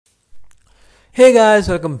Hey guys,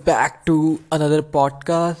 welcome back to another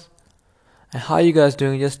podcast. And how you guys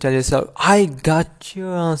doing? Just tell yourself, I got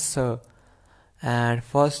your answer. And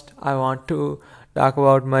first, I want to talk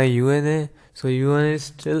about my UNA. So UNA is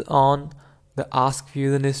still on. The Ask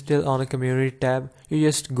Fusion is still on the community tab. You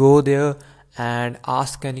just go there and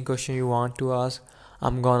ask any question you want to ask.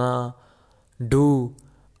 I'm gonna do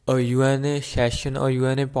a UNA session or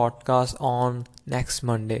UNA podcast on next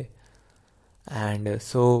Monday. And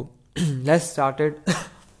let's start it.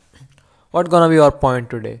 What gonna be our point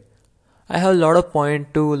today? I have a lot of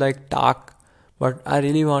point to talk, but I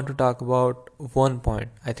really want to talk about one point.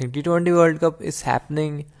 I think T20 World Cup is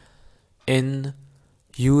happening in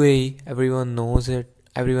UAE. Everyone knows it.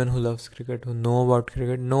 Everyone who loves cricket, who know about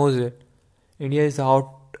cricket, knows it. India is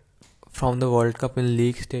out from the World Cup in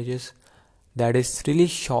league stages. That is really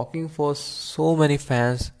shocking for so many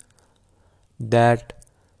fans. That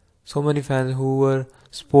so many fans who were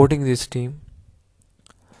supporting this team.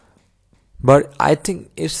 But I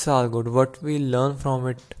think it's all good. What we learn from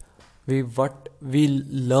it, what we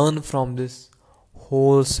learn from this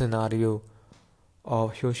whole scenario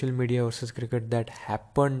of social media versus cricket that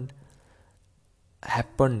happened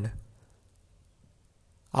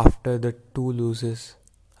after the two losses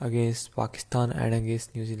against Pakistan and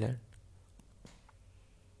against New Zealand.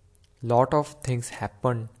 Lot of things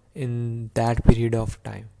happened in that period of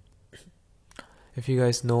time. If you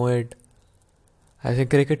guys know it, I think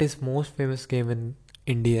cricket is most famous game in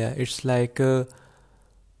India. It's like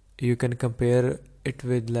you can compare it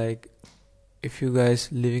with if you guys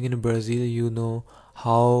living in Brazil, you know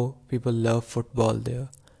how people love football there,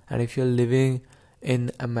 and if you're living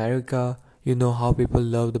in America, you know how people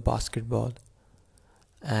love the basketball,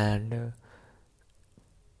 and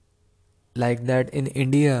like that in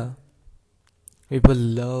India, people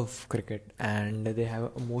love cricket and they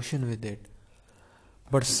have emotion with it.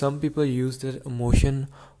 But some people use their emotion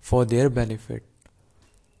for their benefit.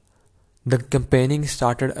 The campaigning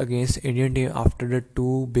started against Indian team after the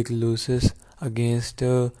two big losses against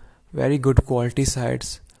very good quality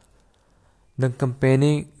sides. The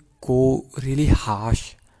campaigning go really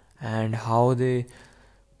harsh, and how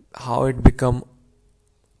it become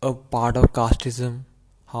a part of casteism,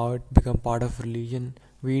 how it become part of religion.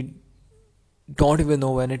 We don't even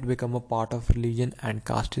know when it become a part of religion and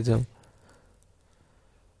casteism.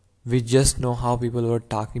 We just know how people were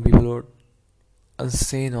talking. People were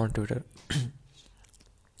insane on Twitter.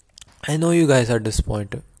 I know you guys are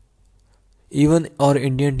disappointed. Even our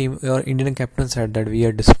Indian team, our Indian captain said that we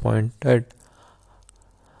are disappointed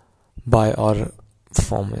by our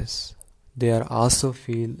performance. They are also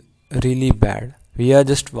feel really bad. We are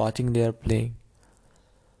just watching they are playing.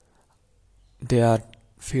 They are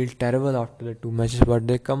feel terrible after the two matches, but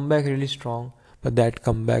they come back really strong. But that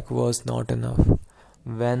comeback was not enough.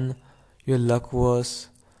 When your luck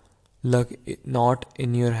not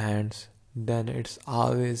in your hands, then it's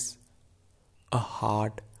always a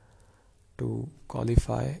hard to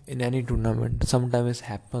qualify in any tournament. Sometimes it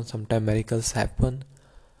happens, sometimes miracles happen,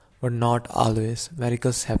 but not always.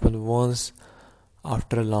 Miracles happen once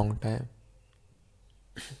after a long time.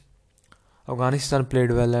 Afghanistan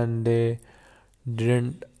played well and they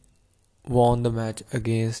didn't won the match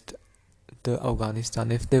against the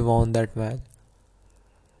Afghanistan. If they won that match,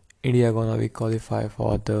 India gonna be qualified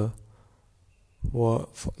for the for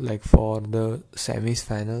the semis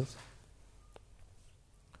finals.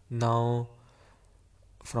 Now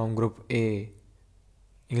from Group A,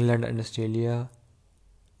 England and Australia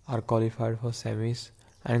are qualified for semis,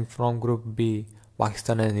 and from Group B,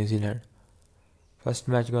 Pakistan and New Zealand. First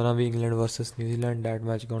match gonna be England versus New Zealand. That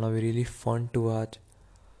match gonna be really fun to watch.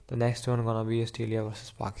 The next one gonna be Australia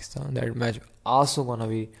versus Pakistan. That match also gonna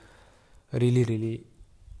be really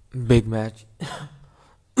big match.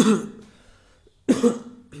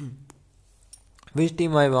 Which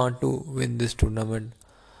team I want to win this tournament?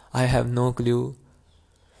 I have no clue,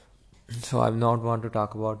 so I'm not want to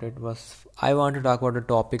talk about it. But I want to talk about the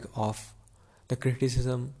topic of the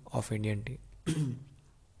criticism of Indian team.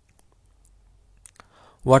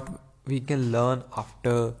 What we can learn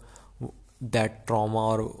after that trauma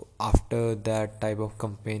or after that type of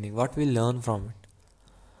campaigning. What we learn from it.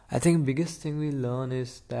 I think biggest thing we learn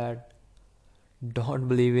is that don't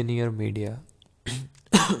believe in your media.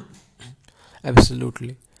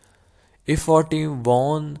 Absolutely. If our team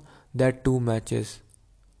won that two matches,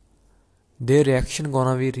 their reaction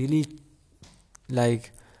gonna be really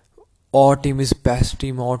like our team is best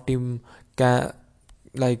team, our team can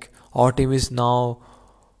our team is now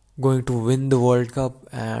going to win the World Cup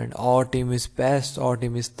and our team is best, our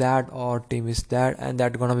team is that, our team is that, and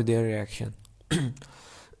that gonna be their reaction.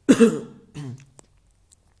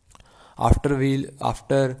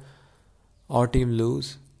 after our team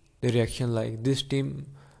lose, the reaction like this team,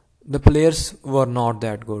 the players were not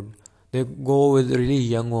that good. They go with really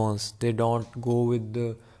young ones. They don't go with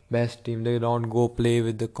the best team. They don't go play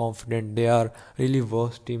with the confident. They are really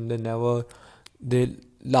worst team. They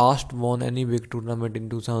last won any big tournament in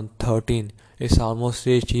 2013. It's almost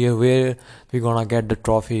reached here where we gonna get the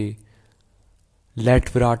trophy. Let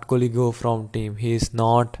Virat Kohli go from team. He is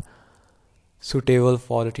not suitable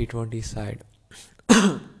for the T20 side.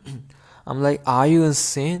 I'm like, are you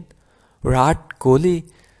insane? Virat Kohli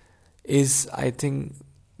is, I think,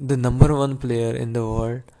 the number one player in the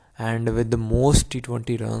world and with the most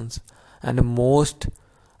T20 runs and the most,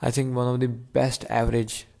 I think, one of the best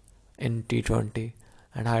average in T20.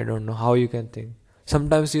 And I don't know how you can think.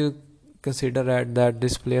 Sometimes you consider that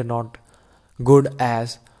this player not good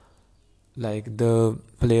as like the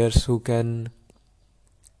players who can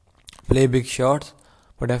play big shots,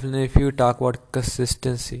 but definitely if you talk about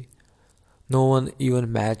consistency, no one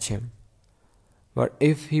even match him. But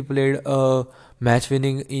if he played a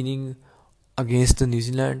match-winning inning against the New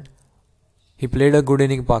Zealand, he played a good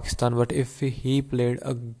inning Pakistan. But if he played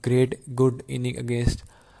a great good inning against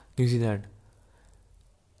New Zealand,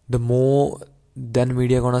 the more then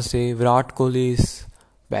media gonna say Virat Kohli is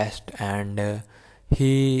best and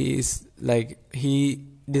he is like he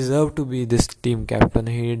deserved to be this team captain.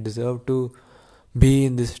 He deserved to be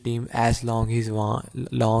in this team as long he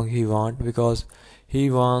want because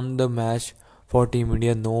he won the match for Team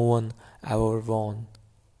India. No one ever won.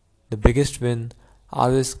 The biggest win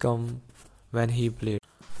always come when he played.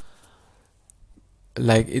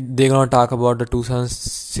 Like they're gonna talk about the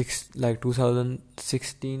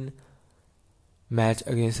 2016 match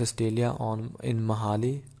against Australia on in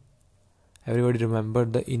Mahali. Everybody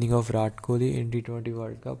remembered the inning of Virat Kohli in T20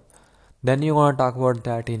 World Cup. Then you're gonna talk about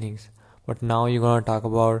that innings. But now you're gonna talk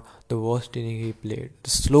about the worst inning he played, the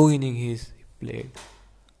slow inning he played.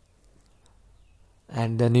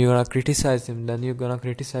 And then you're gonna criticize him. Then you're gonna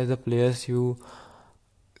criticize the players you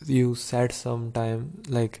said sometime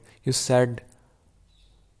like you said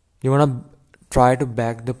you wanna try to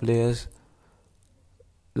back the players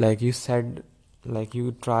like you said like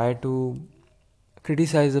you try to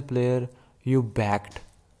criticize the player you backed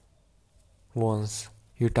once.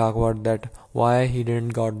 You talk about that why he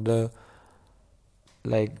didn't got the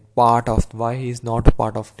like part of why he is not a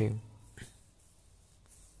part of team,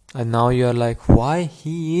 and now you are like why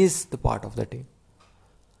he is the part of the team.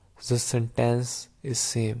 The sentence is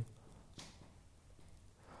same,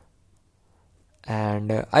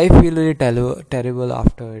 and I feel really terrible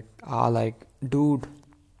after it. Like dude,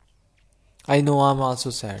 I know I'm also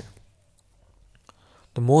sad.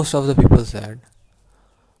 The most of the people sad,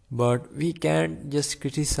 but we can't just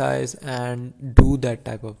criticize and do that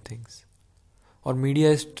type of things. Or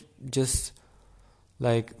media is just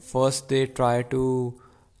like first they try to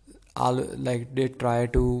they try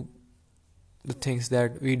to the things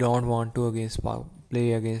that we don't want to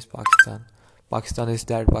play against Pakistan. Pakistan is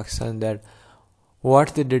that, Pakistan that.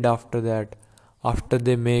 What they did after that, after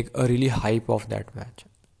they make a really hype of that match,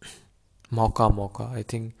 Mauka. I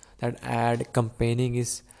think that ad campaigning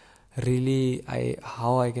is really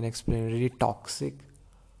how I can explain really toxic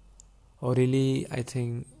or really I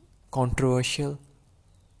think controversial.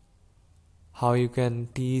 How you can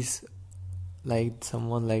tease like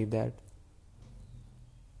someone like that.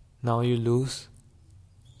 Now you lose.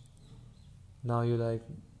 Now you like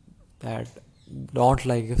that. Don't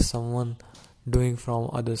like if someone doing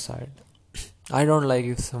from other side. I don't like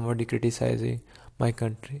if somebody criticizing my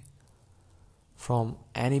country from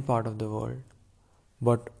any part of the world.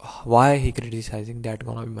 But why he criticizing, that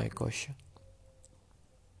gonna be my question.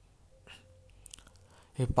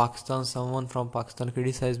 If Pakistan, someone from Pakistan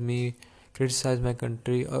criticize my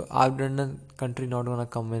country, I've done the country not gonna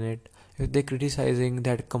come in it. If they criticizing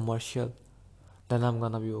that commercial, then I'm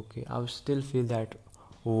gonna be okay. I still feel that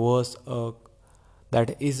was a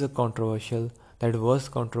that is a controversial that was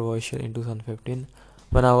controversial in 2015.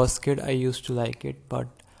 When I was kid, I used to like it, but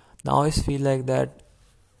now I feel like that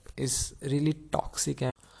is really toxic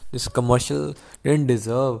and this commercial didn't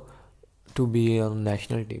deserve to be on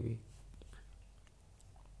national TV.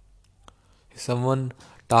 If someone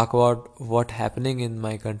talk about what happening in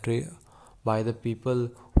my country by the people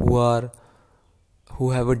who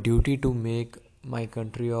have a duty to make my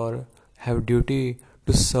country or have duty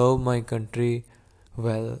to serve my country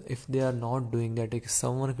well, if they are not doing that, if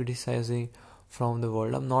someone criticizing from the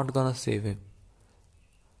world, I'm not gonna save him.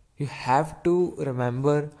 You have to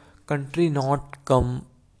remember country not come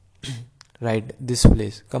right this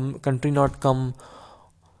place, country not come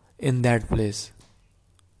in that place.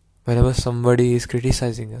 Whenever somebody is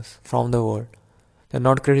criticizing us from the world, they're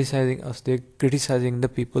not criticizing us, they're criticizing the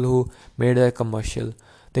people who made that commercial.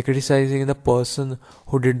 They're criticizing the person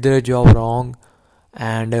who did their job wrong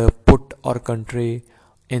and put our country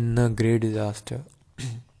in a great disaster.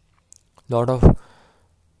 Lot of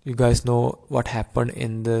you guys know what happened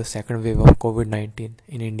in the second wave of COVID-19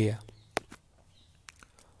 in India.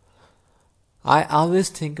 I always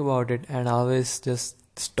think about it and always just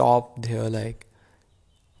stop there, like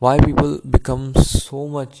why people become so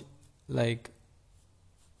much, like,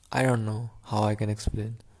 I don't know how I can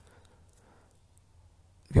explain.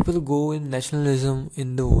 People go in nationalism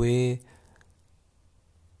in the way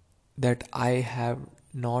that I have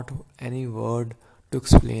not any word to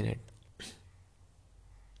explain it.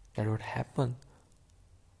 That would happen.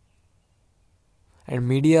 And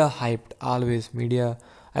media hyped, always media.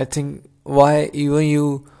 I think why even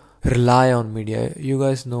you rely on media, you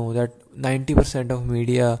guys know that 90% of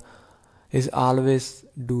media is always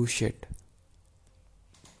do shit.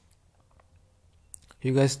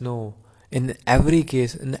 You guys know, in every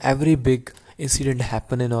case, in every big incident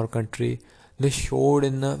happen in our country, they showed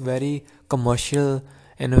in a very commercial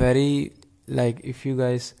and very, like, if you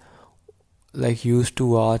guys like used to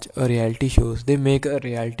watch a reality shows, they make a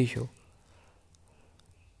reality show.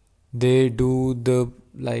 They do the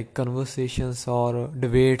like conversations or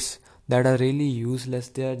debates that are really useless.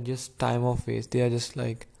 They are just time of waste. They are just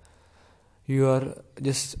like, you are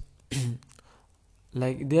just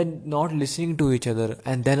like, they are not listening to each other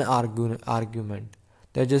and then argument.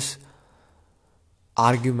 They're just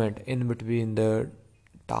argument in between the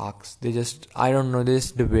talks. They just, I don't know, they're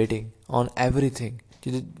just debating on everything.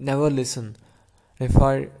 You just never listen. If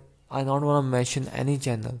I don't want to mention any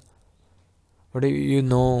channel, but you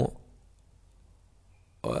know,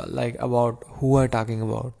 like about who I'm talking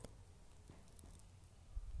about.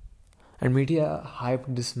 And media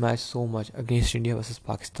hyped this match so much against India versus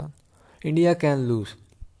Pakistan. India can lose.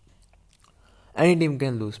 Any team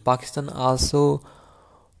can lose. Pakistan also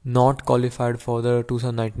not qualified for the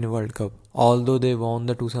 2019 World Cup, although they won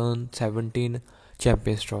the 2017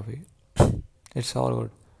 Champions Trophy. It's all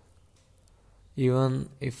good. Even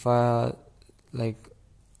if like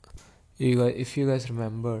if you guys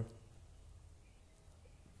remember,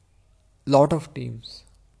 lot of teams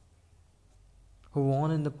who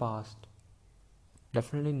won in the past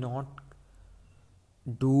definitely not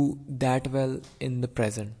do that well in the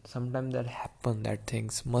present. Sometimes that happen, that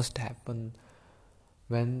things must happen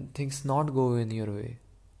when things not go in your way.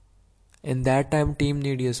 In that time, team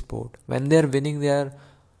need your support. When they are winning, they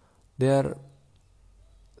are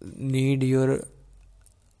need your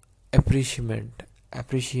appreciation,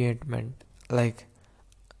 like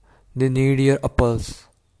they need your applause.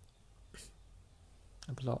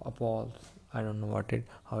 I don't know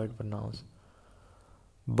how it pronounced.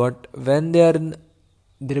 But when they are in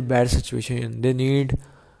their bad situation, they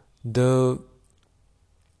the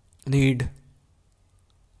need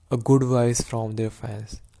a good voice from their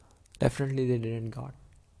fans. Definitely they didn't got.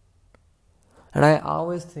 And I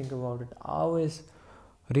always think about it. I always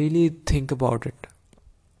really think about it.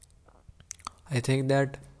 I think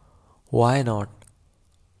that why not?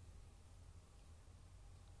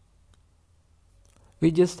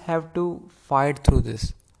 We just have to fight through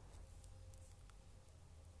this.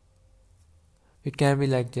 We can't be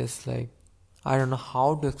like just like, I don't know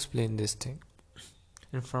how to explain this thing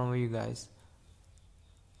in front of you guys.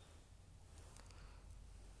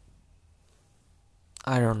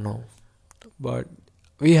 I don't know. But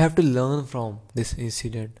we have to learn from this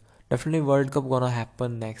incident. Definitely World Cup gonna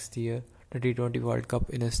happen next year. The T20 World Cup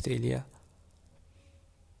in Australia.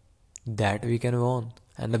 That we can win.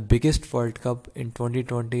 And the biggest World Cup in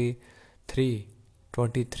 2023,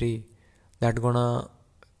 23, that gonna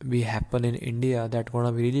be happen in India. That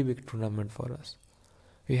gonna be really big tournament for us.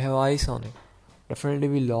 We have eyes on it. Definitely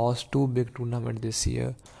we lost two big tournaments this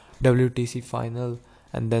year. WTC final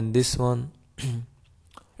and then this one.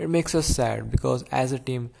 It makes us sad because as a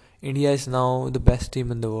team, India is now the best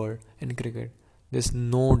team in the world in cricket. There's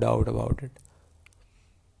no doubt about it.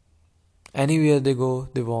 Anywhere they go,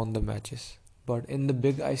 they won the matches. But in the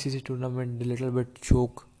big ICC tournament, they little bit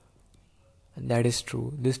choke, and that is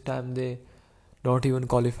true. This time they don't even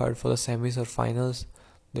qualified for the semis or finals.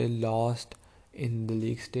 They lost in the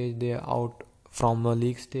league stage. They are out from the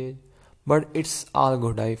league stage. But it's all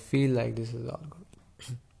good. I feel like this is all good.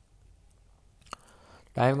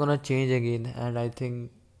 Time gonna change again, and I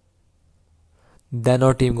think then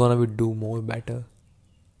our team gonna be do more better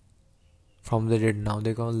from they did now.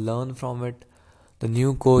 They're gonna learn from it. The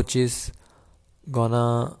new coach is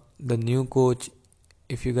the new coach.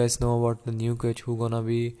 If you guys know about the new coach who gonna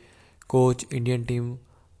be coach Indian team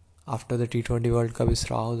after the T20 World Cup is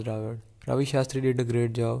Rahul Dravid. Ravi Shastri did a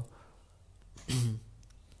great job,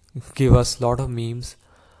 gave us a lot of memes,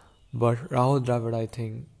 but Rahul Dravid, I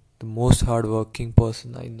think, the most hardworking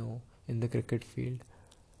person I know in the cricket field.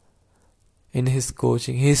 In his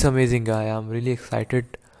coaching, he's an amazing guy. I'm really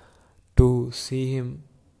excited to see him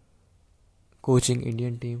coaching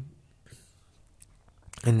Indian team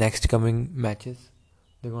in next coming matches.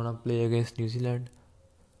 They're gonna play against New Zealand,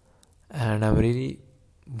 and I'm really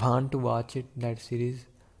want to watch it that series.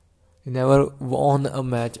 We never won a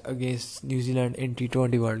match against New Zealand in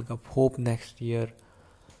T20 World Cup. Hope next year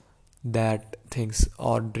that things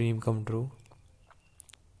or dream come true.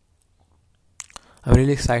 I'm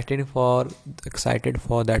really excited for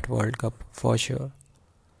that World Cup for sure.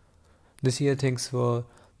 This year things were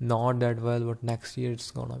not that well, but next year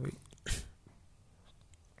it's gonna be.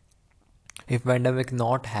 If pandemic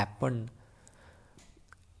not happened,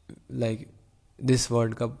 like this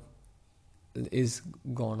World Cup is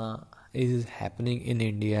gonna is happening in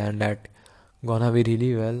India, and that gonna be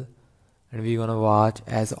really well, and we gonna watch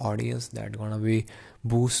as audience. That gonna be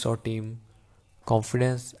boost our team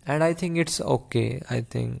confidence, and I think it's okay. I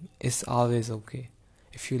think it's always okay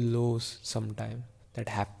if you lose sometime. That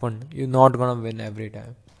happen. You're not gonna win every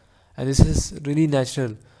time, and this is really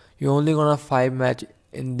natural. You only gonna 5 match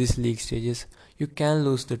in this league stages. You can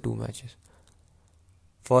lose the 2 matches.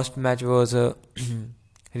 First match was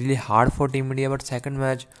really hard for Team India, but second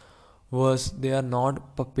match was they are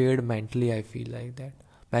not prepared mentally. I feel like that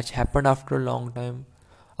match happened after a long time,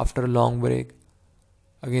 after a long break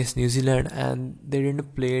against New Zealand, and they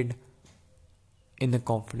didn't played in the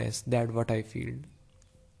confidence. That what I feel.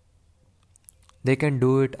 They can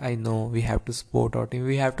do it. I know we have to support our team.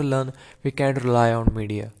 We have to learn. We can't rely on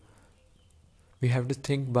media. We have to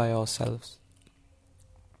think by ourselves.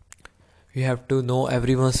 We have to know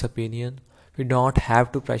everyone's opinion. We don't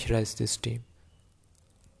have to pressurize this team.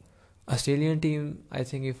 Australian team, I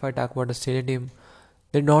think if I talk about Australian team,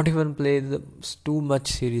 they don't even play too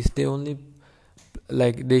much series. They only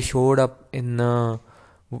they showed up in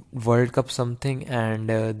World Cup something, and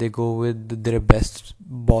they go with their best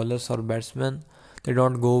bowlers or batsmen. They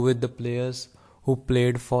don't go with the players who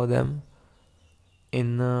played for them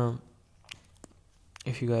in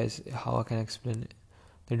if you guys how I can explain it.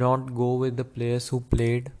 They don't go with the players who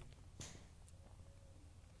played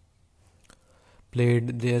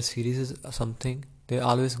their series or something. They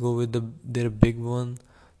always go with their big one,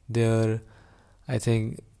 their I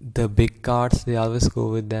think the big cards. They always go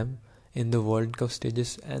with them in the World Cup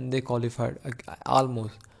stages, and they qualified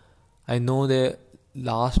almost. I know they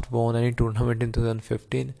last won any tournament in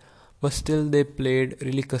 2015, but still they played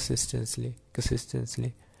really consistently.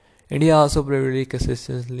 India also played really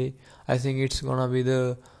consistently. I think it's gonna be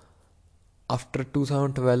the after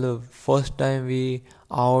 2012 first time we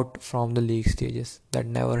out from the league stages. That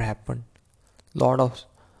never happened. Lot of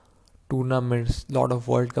tournaments, lot of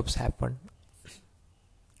World Cups happened,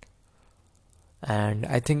 and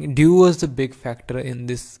I think Dew was the big factor in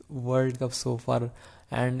this World Cup so far,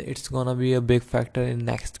 and it's gonna be a big factor in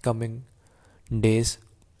next coming days.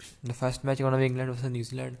 The first match gonna be England versus New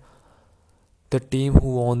Zealand. The team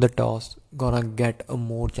who won the toss gonna get a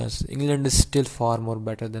more chance. England is still far more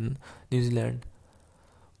better than New Zealand,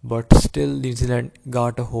 but still New Zealand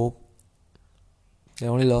got a hope. They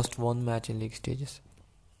only lost 1 match in league stages.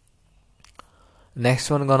 Next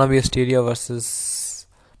one gonna be Australia versus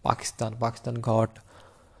Pakistan. Pakistan got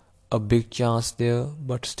a big chance there,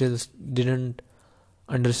 but still didn't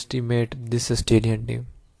underestimate this Australian team.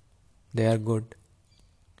 They are good,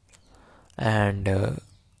 and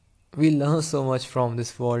we learn so much from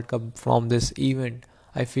this World Cup, from this event.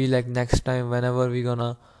 I feel like next time, whenever we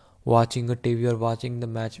gonna watching a TV or watching the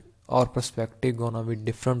match, our perspective gonna be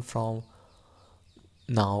different from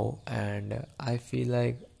now, and I feel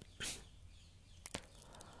like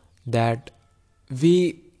that we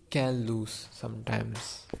can lose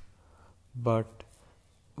sometimes, but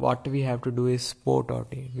what we have to do is support our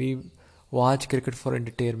team. We watch cricket for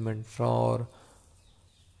entertainment, for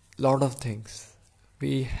lot of things.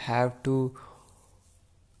 We have to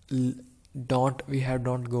don't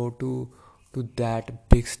go to that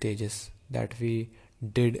big stages that we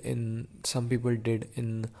did in some people did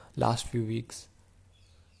in last few weeks.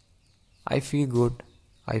 I feel good.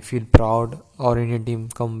 I feel proud. Our Indian team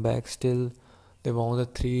come back still. They won the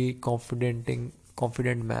three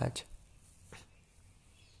confident match.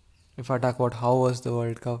 If I talk about how was the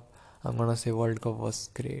World Cup, I'm gonna say World Cup was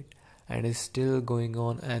great, and it's still going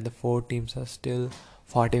on, and the 4 teams are still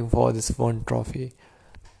fighting for this one trophy.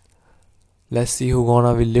 Let's see who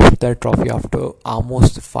gonna will lift that trophy after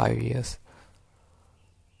almost 5 years.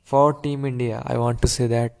 For Team India, I want to say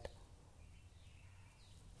that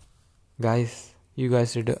Guys, you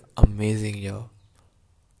guys did an amazing job.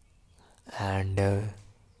 And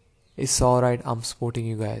it's alright, I'm supporting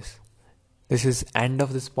you guys. This is end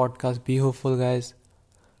of this podcast. Be hopeful, guys.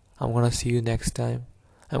 I'm gonna see you next time.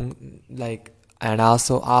 I'm like, and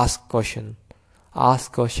also ask question.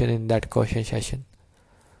 Ask question in that question session.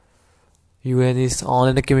 UN is on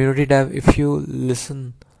in the community tab. If you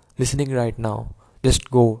listening right now,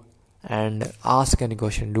 just go and ask any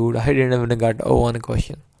question, dude. I didn't even got one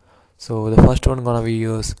question. So the first one gonna be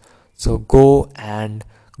yours. So go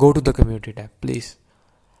to the community tab, please.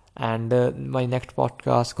 And my next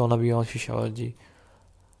podcast gonna be on sociology.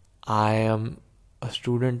 I am a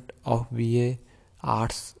student of BA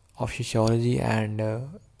Arts of Sociology, and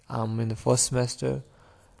I'm in the first semester.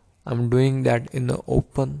 I'm doing that in the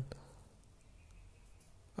open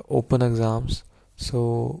exams.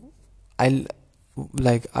 So I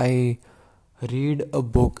I read a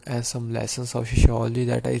book and some lessons of sociology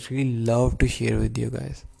that I really love to share with you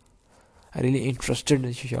guys. I really interested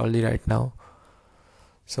in sociology right now.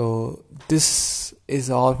 So this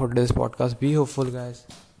is all for today's podcast. Be hopeful, guys.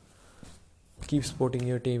 Keep supporting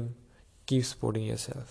your team. Keep supporting yourself.